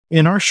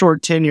in our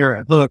short tenure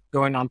at Hook,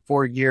 going on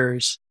 4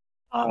 years,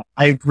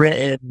 I've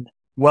written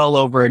well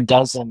over a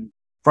dozen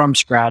from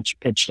scratch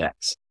pitch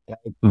decks. Okay?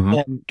 Hmm.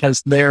 And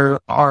because there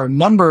are a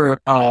number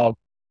of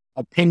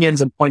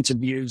opinions and points of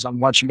views on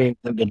what should be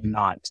included and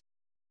not.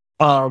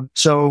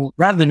 So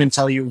rather than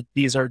tell you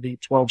these are the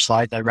 12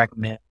 slides I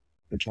recommend,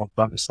 the 12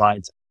 bonus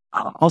slides,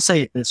 I'll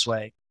say it this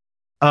way.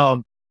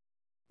 Um,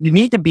 you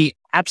need to be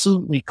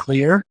absolutely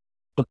clear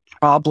the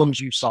problems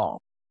you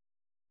solve.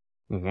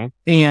 Hmm.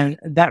 And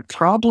that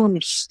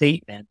problem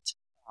statement,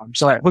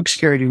 so at Hook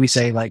Security, we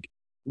say like,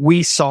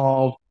 we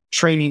solve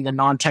training the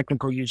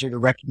non-technical user to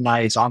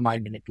recognize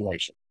online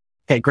manipulation.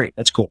 Okay, great.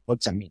 That's cool.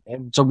 What's that mean?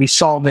 And so we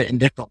solve it in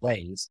different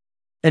ways.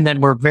 And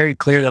then we're very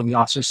clear that we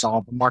also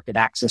solve a market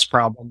access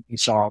problem. We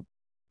solve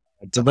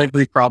a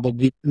delivery problem.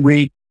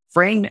 We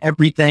frame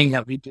everything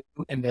that we do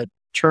in the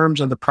terms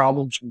of the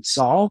problems we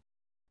solve.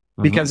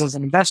 Hmm. Because as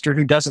an investor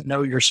who doesn't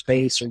know your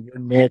space or your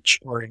niche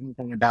or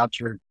anything about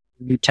your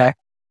new tech,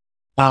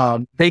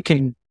 they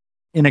can,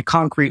 in a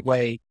concrete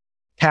way,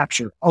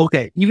 capture,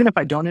 okay, even if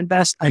I don't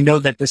invest, I know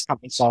that this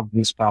company solved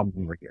this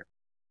problem over here.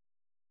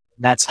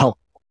 That's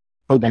helpful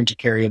for them to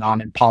carry it on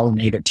and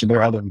pollinate it to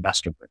their other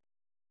investor group.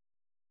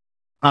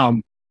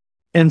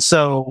 And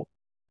so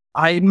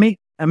I make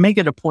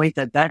it a point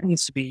that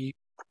needs to be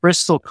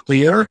crystal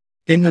clear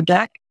in the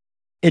deck.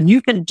 And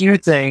you can do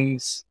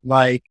things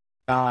like,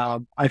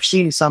 I've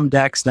seen some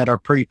decks that are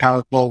pretty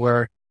powerful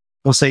where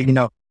they'll say,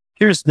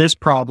 here's this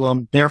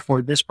problem,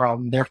 therefore this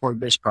problem, therefore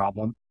this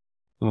problem.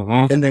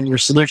 Hmm. And then your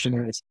solution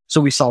is, so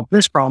we solve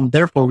this problem,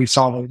 therefore we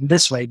solve it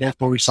this way,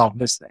 therefore we solve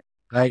this thing,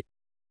 right?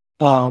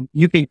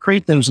 You can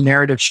create those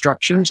narrative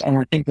structures, and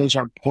I think those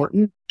are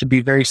important to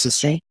be very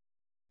succinct.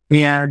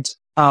 And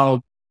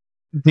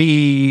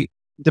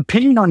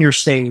depending on your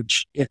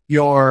stage, if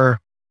you're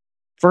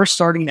first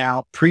starting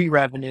out,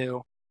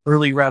 pre-revenue,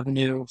 early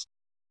revenue,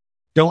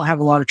 don't have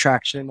a lot of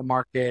traction in the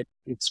market,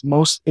 it's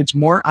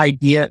more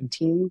idea and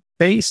team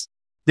based,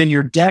 then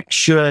your deck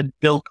should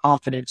build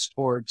confidence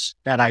towards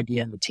that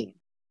idea and the team.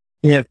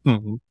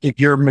 If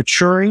you're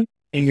maturing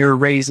and you're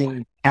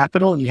raising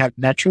capital and you have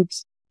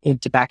metrics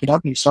to back it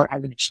up and you start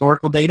having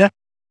historical data,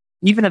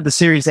 even at the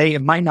Series A,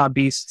 it might not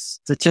be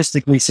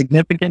statistically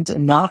significant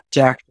enough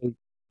to actually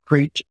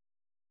create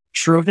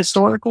true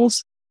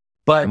historicals,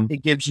 but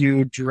it gives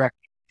you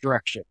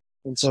direction.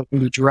 And so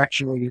the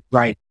direction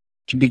right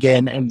to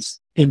begin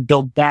and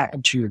build that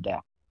into your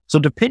deck. So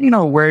depending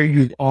on where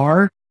you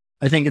are,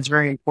 I think it's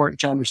very important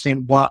to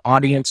understand what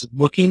audience is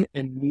looking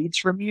and needs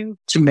from you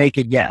to make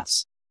a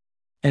yes.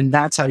 And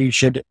that's how you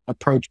should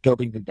approach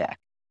building the deck.